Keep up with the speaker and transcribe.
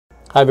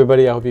Hi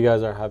everybody, I hope you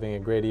guys are having a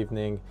great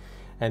evening.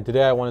 And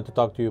today I wanted to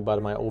talk to you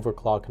about my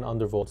overclock and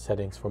undervolt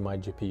settings for my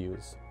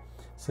GPUs.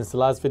 Since the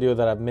last video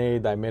that I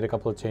made a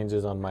couple of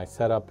changes on my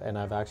setup, and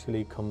I've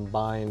actually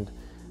combined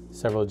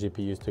several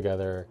GPUs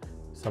together,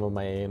 some of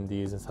my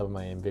AMDs and some of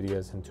my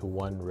MVDDs into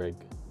one rig.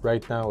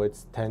 Right now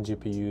it's 10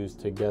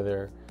 GPUs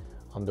together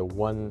under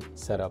one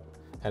setup,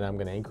 and I'm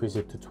going to increase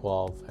it to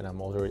 12, and I'm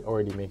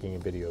already making a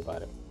video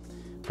about it.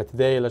 But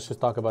today, let's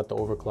just talk about the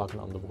overclock and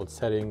undervolt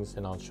settings,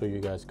 and I'll show you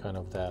guys kind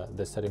of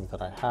the settings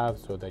that I have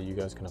so that you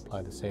guys can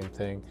apply the same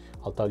thing.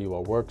 I'll tell you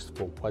what works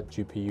for what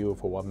GPU,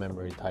 for what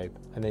memory type,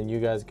 and then you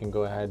guys can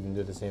go ahead and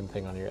do the same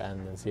thing on your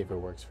end and see if it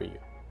works for you.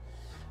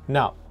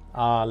 Now,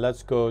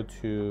 let's go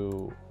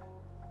to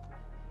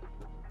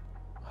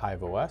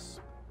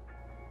HIVEOS.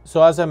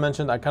 So as I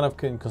mentioned, I kind of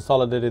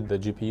consolidated the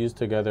GPUs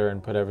together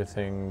and put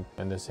everything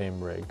in the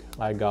same rig.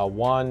 I got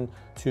 4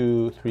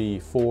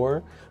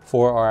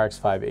 RX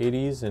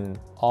 580s, and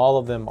all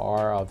of them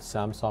are of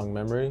Samsung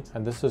memory.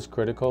 And this is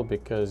critical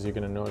because you're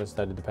going to notice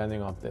that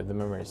depending on if the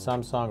memory is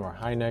Samsung or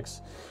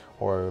Hynix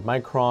or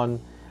Micron,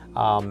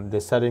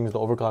 the settings, the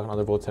overclock and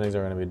undervolt settings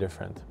are going to be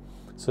different.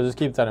 So just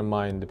keep that in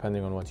mind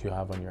depending on what you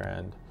have on your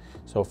end.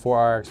 So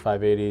 4 RX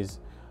 580s,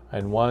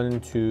 and 4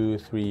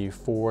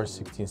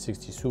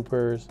 1660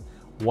 Supers,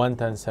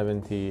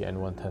 1070 and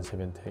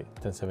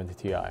 1070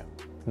 Ti.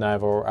 Now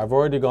I've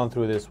already gone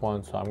through this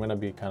one, so I'm going to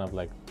be kind of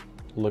like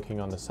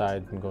looking on the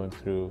side and going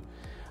through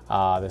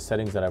the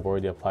settings that I've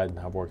already applied and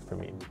have worked for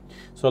me.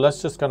 So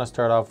let's just kind of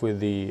start off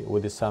with the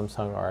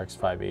Samsung RX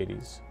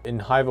 580s. In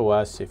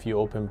HIVEOS, if you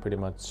open pretty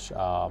much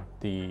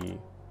the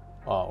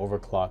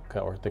overclock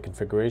or the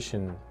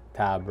configuration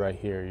tab right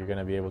here, you're going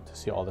to be able to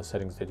see all the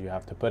settings that you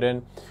have to put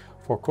in.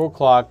 For core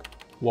clock,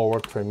 what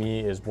worked for me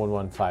is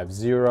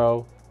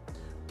 1150.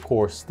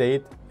 Core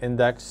state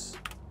index,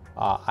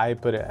 I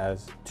put it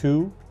as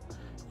 2.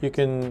 You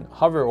can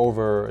hover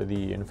over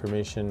the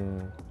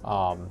information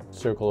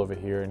circle over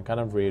here and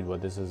kind of read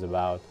what this is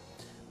about.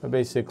 But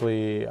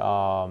basically,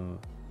 2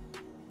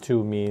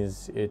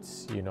 means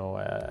it's,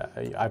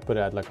 I put it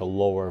at like a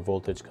lower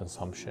voltage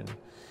consumption.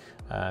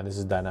 This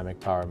is dynamic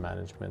power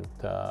management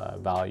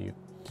value.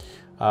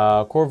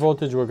 Core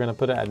voltage, we're going to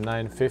put it at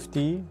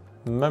 950.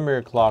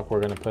 Memory clock, we're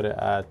going to put it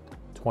at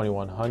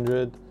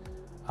 2100.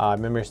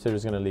 Memory state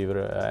is going to leave it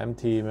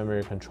empty.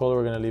 Memory controller,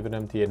 we're going to leave it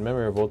empty. And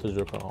memory voltage,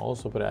 we're going to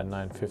also put it at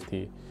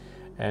 950.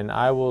 And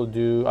I'm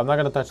not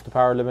going to touch the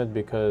power limit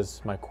because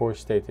my core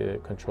state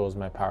controls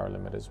my power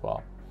limit as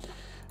well.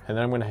 And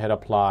then I'm going to hit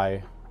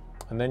apply.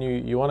 And then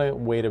you want to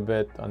wait a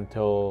bit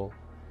until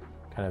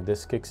kind of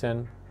this kicks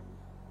in.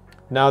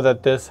 Now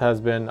that this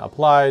has been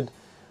applied,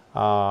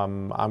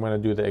 I'm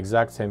going to do the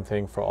exact same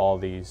thing for all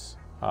these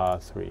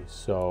 3.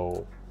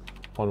 So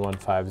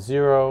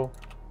 1150,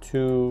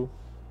 2,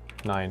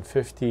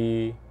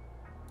 950,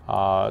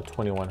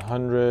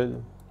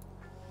 2100,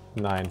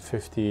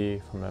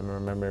 950 from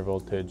memory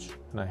voltage,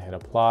 and I hit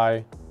apply.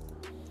 I'm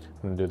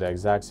going to do the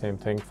exact same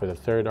thing for the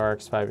third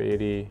RX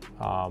 580,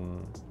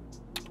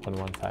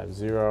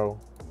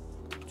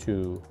 1150,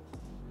 2,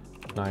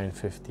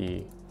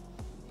 950,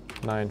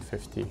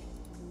 950.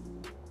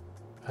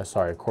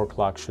 Sorry, core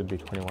clock should be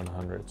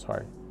 2100,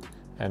 sorry.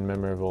 And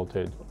memory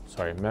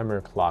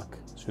clock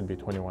should be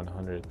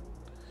 2100.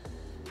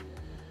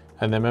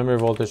 And then memory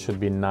voltage should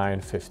be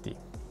 950.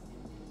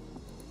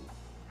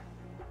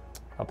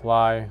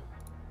 Apply.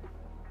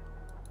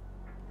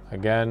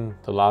 Again,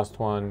 the last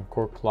one,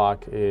 core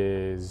clock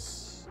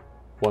is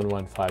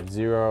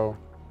 1150.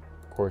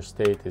 Core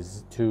state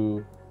is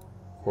 2.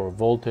 Core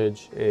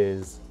voltage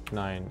is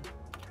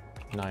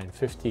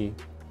 950.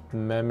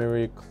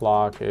 Memory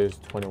clock is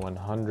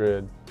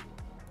 2100.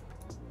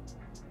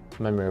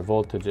 Memory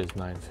voltage is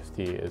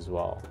 950 as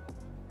well.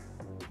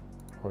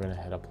 We're going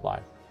to hit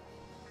apply.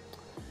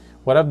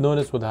 What I've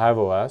noticed with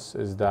HIVEOS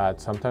is that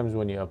sometimes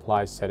when you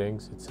apply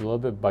settings, it's a little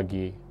bit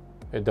buggy.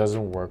 It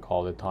doesn't work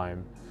all the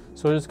time.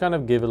 So just kind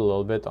of give it a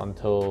little bit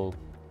until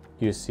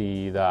you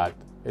see that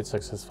it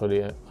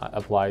successfully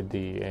applied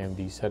the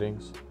AMD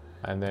settings.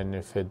 And then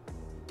if it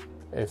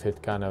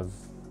kind of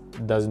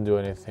doesn't do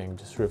anything,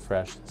 just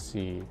refresh to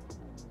see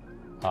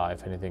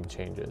if anything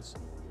changes.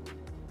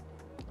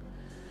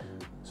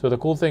 So the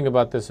cool thing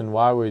about this and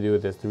why we do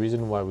this, the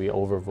reason why we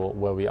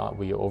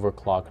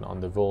overclock and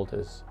undervolt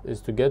is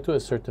to get to a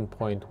certain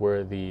point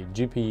where the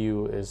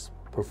GPU is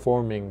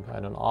performing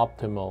at an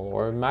optimal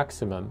or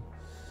maximum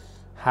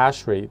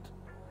hash rate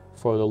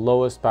for the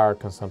lowest power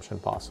consumption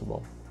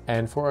possible.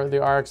 And for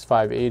the RX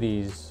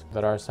 580s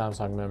that are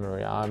Samsung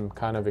memory, I'm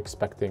kind of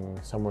expecting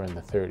somewhere in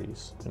the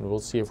 30s. And we'll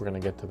see if we're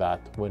going to get to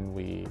that when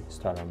we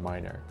start our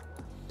miner.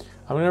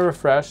 I'm going to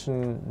refresh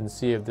and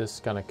see if this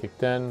kind of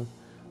kicked in.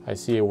 I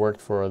see it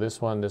worked for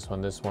this one,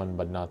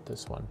 but not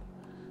this one.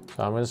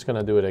 So I'm just going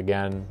to do it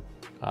again.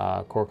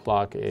 Core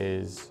clock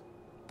is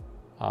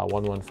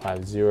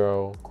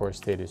 1150. Core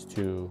state is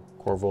 2.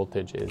 Core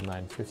voltage is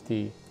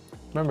 950.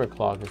 Memory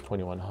clock is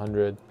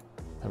 2100.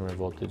 Memory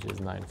voltage is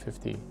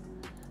 950.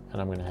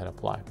 And I'm going to hit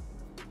apply.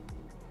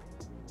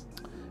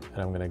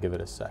 And I'm going to give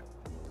it a sec.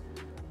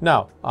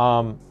 Now,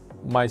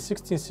 my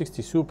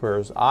 1660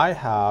 Supers, I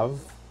have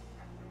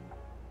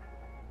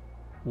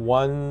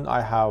one,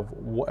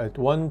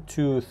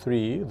 2,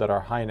 3 that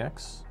are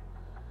Hynix,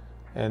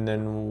 and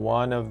then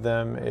one of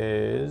them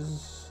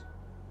is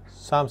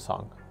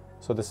Samsung.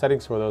 So the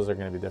settings for those are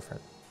going to be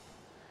different.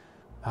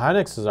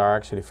 Hynixes are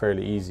actually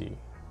fairly easy,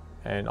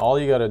 and all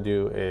you got to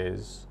do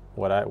is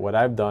what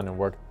I've done and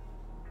worked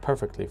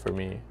perfectly for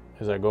me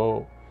is I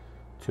go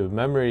to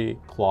memory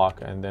clock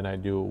and then I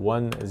do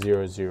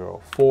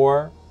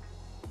 1004,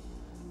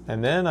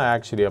 and then I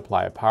actually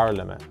apply a power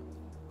limit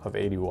of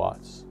 80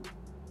 watts.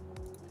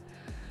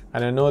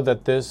 And I know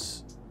that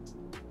this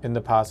in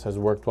the past has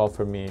worked well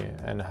for me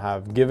and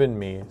have given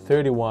me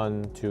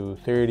 31 to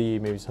 30,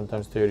 maybe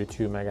sometimes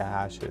 32 mega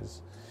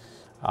hashes,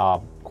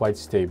 quite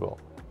stable.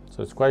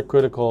 So it's quite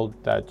critical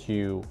that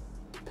you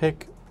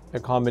pick a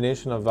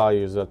combination of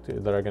values that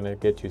are going to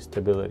get you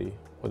stability.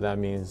 What that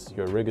means,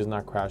 your rig is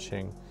not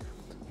crashing,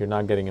 you're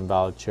not getting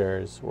invalid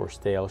shares or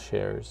stale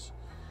shares,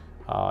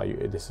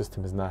 the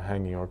system is not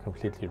hanging or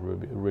completely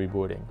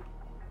rebooting.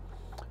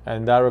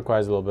 And that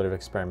requires a little bit of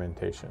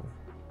experimentation.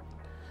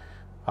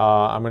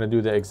 I'm going to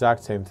do the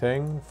exact same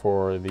thing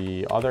for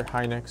the other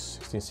Hynix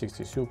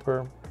 1660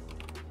 Super,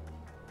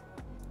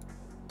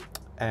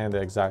 and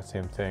the exact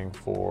same thing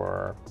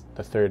for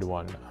the third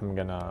one. I'm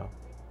going to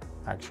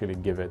actually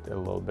give it a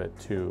little bit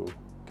to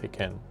kick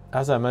in.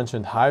 As I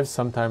mentioned, Hive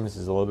sometimes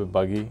is a little bit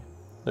buggy.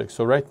 Like,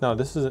 so right now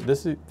this is an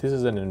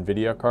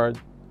NVIDIA card,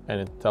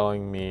 and it's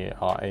telling me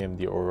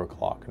AMD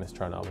overclock, and it's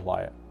trying to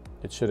apply it.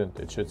 It shouldn't.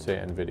 It should say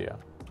NVIDIA.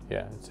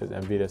 Yeah, it says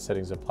NVIDIA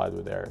settings applied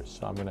with errors.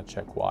 So I'm going to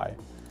check why.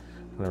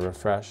 I'm going to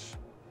refresh.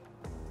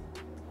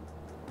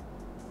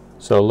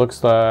 So it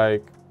looks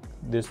like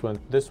this went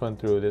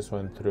through, this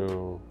went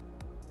through.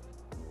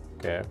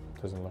 Okay,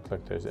 doesn't look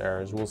like there's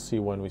errors. We'll see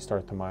when we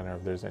start the miner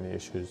if there's any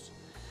issues.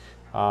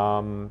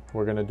 We're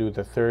going to do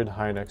the third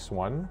Hynix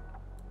one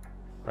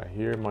right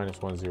here, minus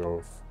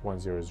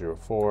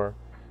 1004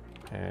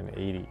 and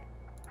 80.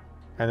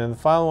 And then the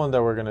final one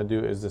that we're going to do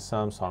is the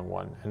Samsung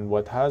one. And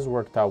what has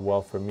worked out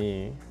well for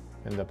me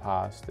in the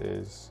past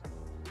is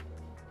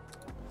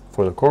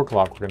for the core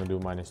clock, we're going to do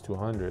minus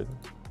 200.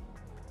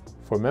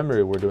 For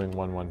memory, we're doing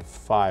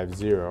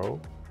 1150.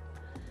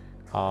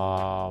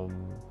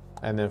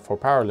 And then for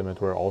power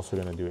limit, we're also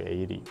going to do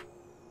 80.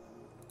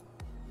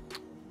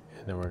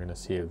 And then we're going to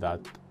see if that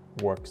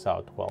works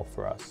out well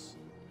for us.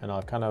 And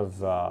I'll kind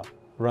of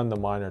run the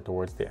miner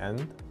towards the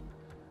end.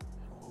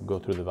 We'll go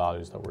through the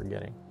values that we're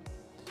getting.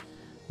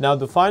 Now,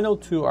 the final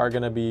two are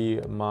going to be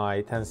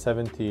my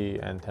 1070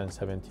 and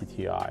 1070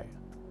 Ti.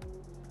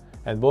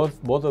 And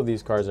both of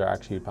these cards are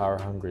actually power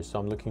hungry, so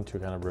I'm looking to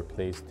kind of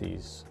replace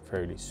these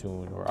fairly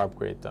soon or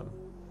upgrade them.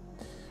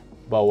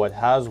 But what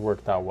has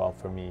worked out well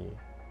for me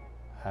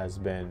has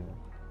been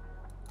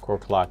core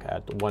clock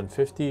at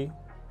 150,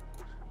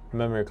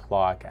 memory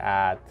clock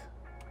at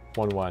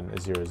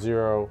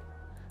 1100,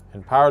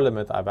 and power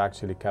limit I've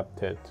actually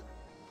kept it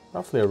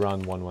roughly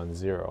around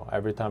 110.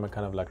 Every time I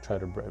kind of like try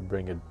to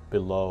bring it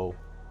below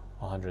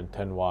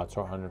 110 watts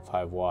or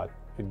 105 watt,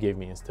 it gave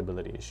me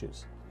instability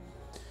issues.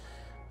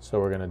 So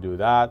we're going to do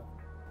that.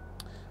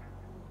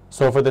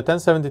 So for the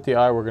 1070 Ti,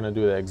 we're going to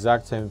do the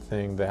exact same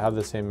thing. They have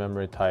the same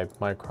memory type,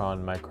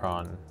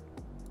 Micron,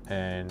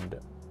 and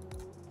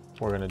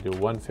we're going to do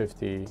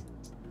 150,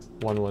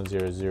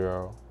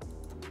 1100,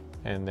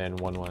 and then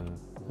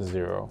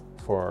 110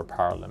 for our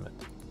power limit.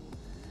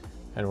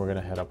 And we're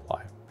going to hit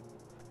apply.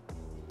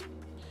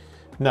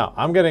 Now,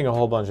 I'm getting a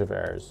whole bunch of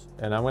errors,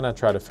 and I'm going to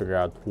try to figure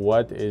out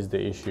what is the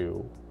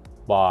issue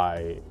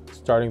by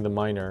starting the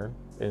miner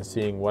and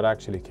seeing what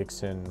actually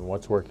kicks in,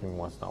 what's working,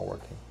 what's not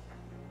working.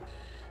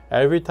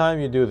 Every time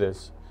you do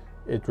this,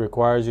 it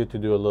requires you to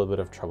do a little bit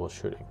of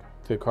troubleshooting.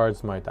 The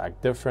cards might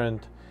act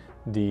different.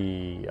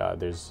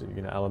 There's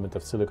element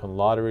of silicon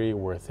lottery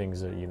where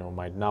things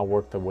might not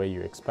work the way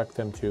you expect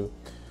them to.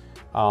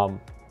 Kind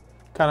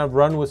of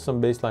run with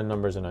some baseline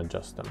numbers and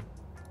adjust them.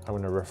 I'm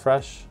going to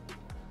refresh.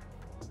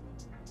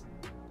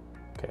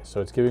 Okay,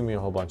 so it's giving me a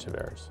whole bunch of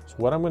errors. So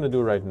what I'm going to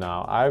do right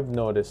now, I've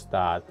noticed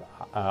that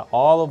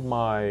all of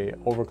my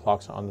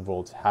overclocks and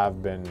undervolts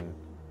have been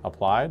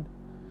applied.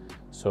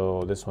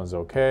 So this one's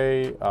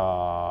okay,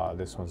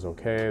 this one's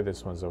okay,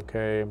 this one's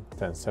okay,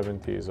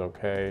 1070 is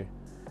okay,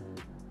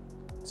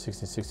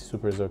 1660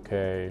 Super is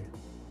okay,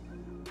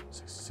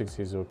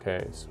 1660 is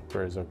okay,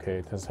 Super is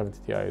okay, 1070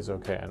 Ti is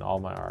okay, and all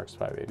my RX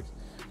 580s.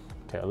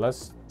 Okay,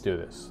 let's do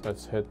this.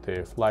 Let's hit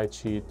the flight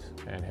sheet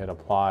and hit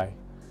apply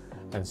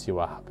and see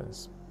what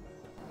happens.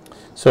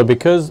 So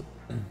because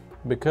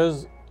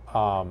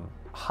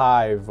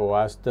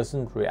HIVEOS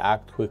doesn't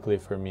react quickly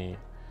for me,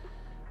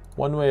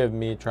 one way of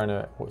me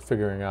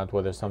figuring out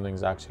whether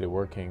something's actually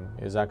working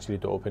is actually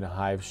to open a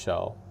Hive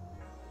shell,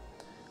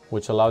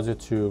 which allows you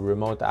to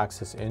remote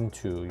access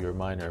into your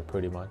miner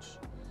pretty much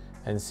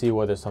and see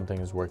whether something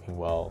is working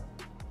well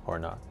or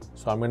not.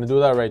 So I'm going to do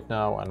that right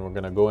now, and we're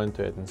going to go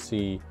into it and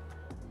see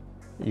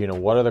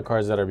what are the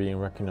cards that are being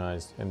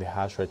recognized in the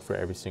hash rate for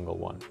every single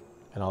one.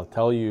 And I'll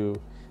tell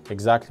you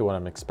exactly what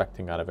I'm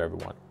expecting out of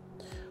everyone.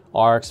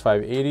 RX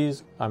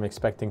 580s, I'm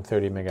expecting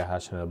 30 mega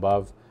hash and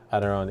above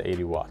at around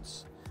 80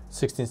 watts.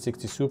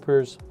 1660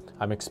 Supers,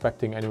 I'm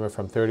expecting anywhere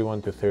from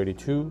 31 to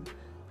 32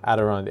 at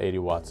around 80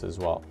 watts as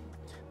well.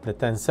 The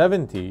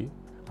 1070,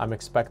 I'm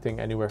expecting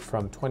anywhere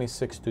from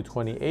 26 to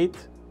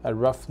 28 at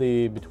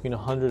roughly between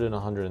 100 and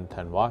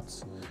 110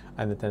 watts.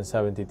 And the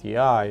 1070 Ti,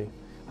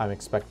 I'm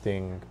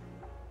expecting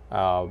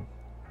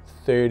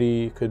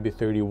 30, could be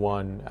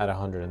 31 at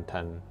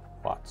 110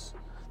 watts.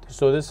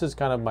 So this is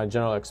kind of my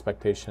general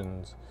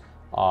expectations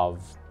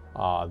of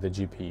the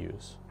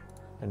GPUs.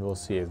 And we'll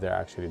see if they're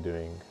actually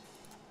doing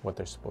what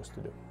they're supposed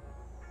to do.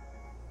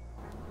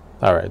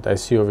 All right, I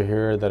see over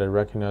here that it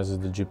recognizes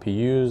the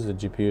GPUs. The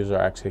GPUs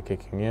are actually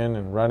kicking in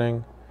and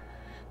running.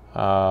 10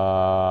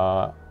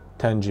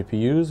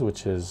 GPUs,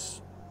 which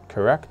is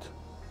correct.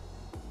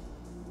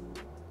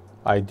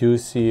 I do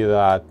see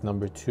that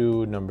number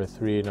 2, number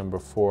 3, number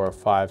 4,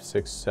 5,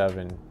 6,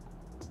 7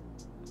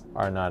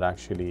 are not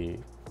actually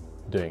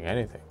doing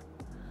anything.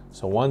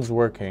 So one's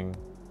working,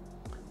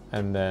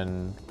 and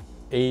then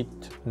 8,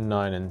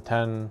 9, and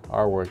 10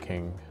 are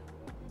working,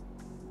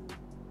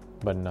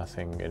 but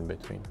nothing in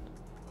between.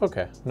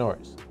 Okay, no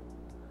worries.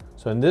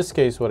 So in this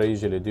case, what I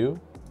usually do,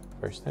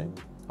 first thing,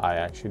 I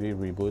actually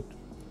reboot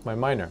my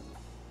miner.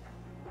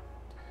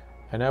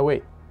 And I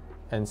wait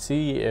and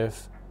see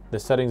if the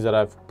settings that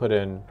I've put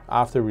in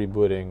after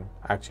rebooting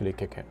actually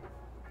kick in.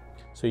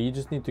 So you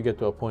just need to get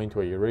to a point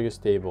where your rig is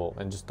stable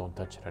and just don't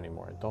touch it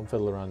anymore. Don't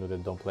fiddle around with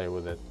it, don't play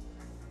with it.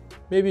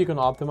 Maybe you can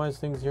optimize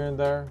things here and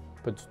there,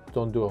 but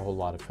don't do a whole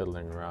lot of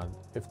fiddling around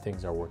if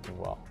things are working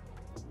well.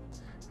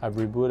 I've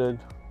rebooted.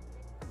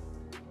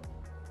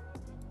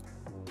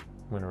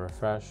 I'm gonna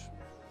refresh.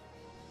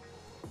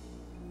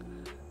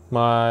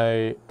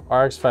 My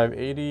RX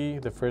 580,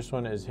 the first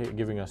one is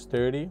giving us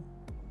 30.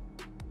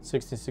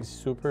 1660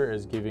 Super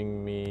is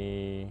giving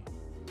me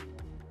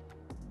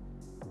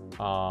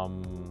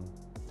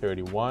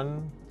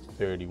 31,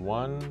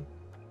 31.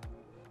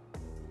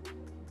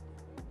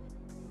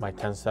 My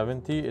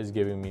 1070 is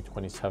giving me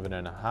 27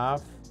 and a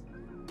half.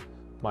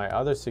 My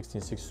other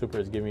 1660 Super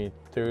is giving me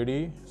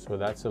 30, so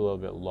that's a little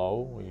bit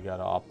low. You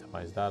gotta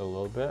optimize that a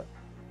little bit.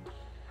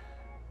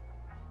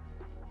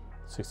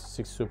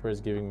 66 Super is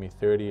giving me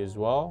 30 as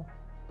well.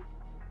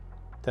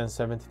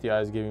 1070 Ti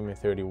is giving me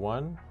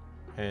 31.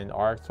 And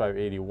RX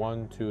 580,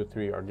 1, 2,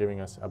 3 are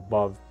giving us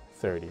above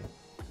 30.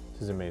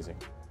 This is amazing.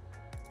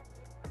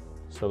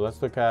 So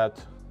let's look at,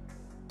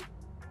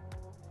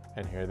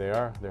 and here they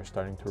are. They're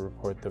starting to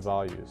report the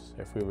values.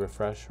 If we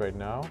refresh right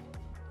now,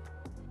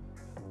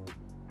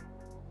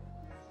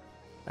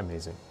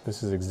 amazing.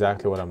 This is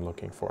exactly what I'm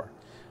looking for.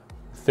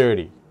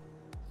 30,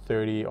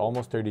 30,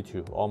 almost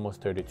 32,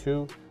 almost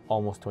 32,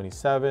 almost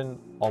 27,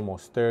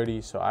 almost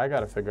 30. So I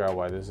got to figure out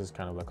why this is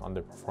kind of like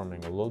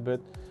underperforming a little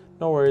bit.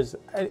 No worries.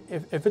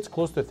 If it's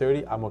close to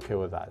 30, I'm okay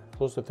with that.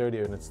 Close to 30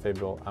 and it's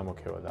stable, I'm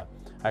okay with that.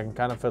 I can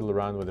kind of fiddle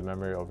around with the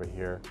memory over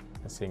here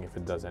and seeing if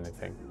it does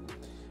anything.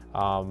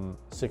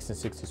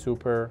 1660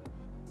 Super,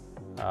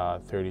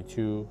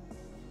 32,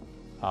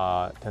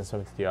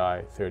 1070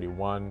 Ti,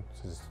 31.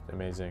 This is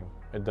amazing.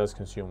 It does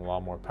consume a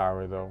lot more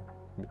power though.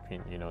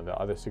 Between, you know, the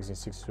other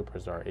 1660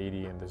 Supers are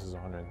 80 and this is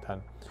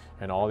 110.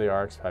 And all the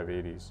RX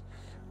 580s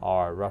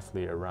are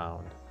roughly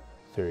around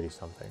 30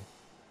 something.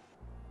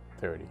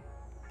 30.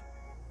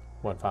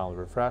 One final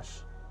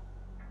refresh.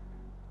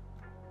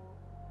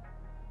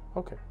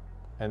 Okay,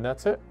 and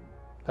that's it.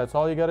 That's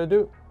all you gotta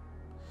do.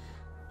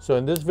 So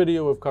in this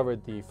video, we've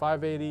covered the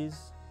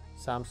 580s,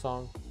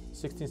 Samsung,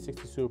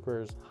 1660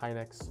 Supers,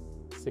 Hynix,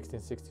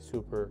 1660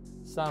 Super,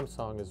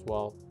 Samsung as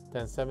well,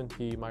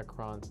 1070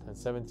 Micron,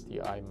 1070 Ti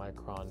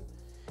Micron,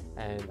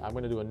 and I'm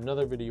gonna do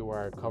another video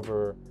where I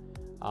cover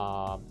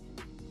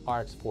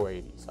RX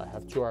 480s. I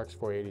have two RX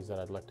 480s that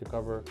I'd like to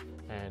cover,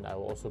 and I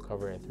will also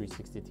cover a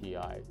 360 Ti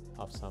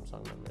of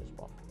Samsung memory as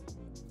well.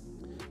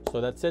 So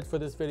that's it for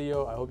this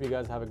video. I hope you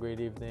guys have a great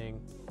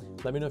evening.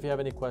 Let me know if you have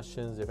any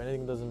questions, if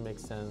anything doesn't make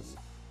sense,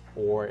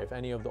 or if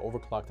any of the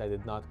overclocked I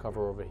did not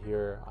cover over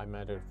here, I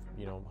might have,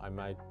 you know, I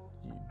might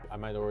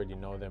already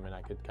know them and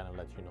I could kind of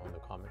let you know in the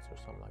comments or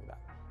something like that.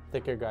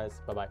 Take care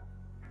guys, bye bye.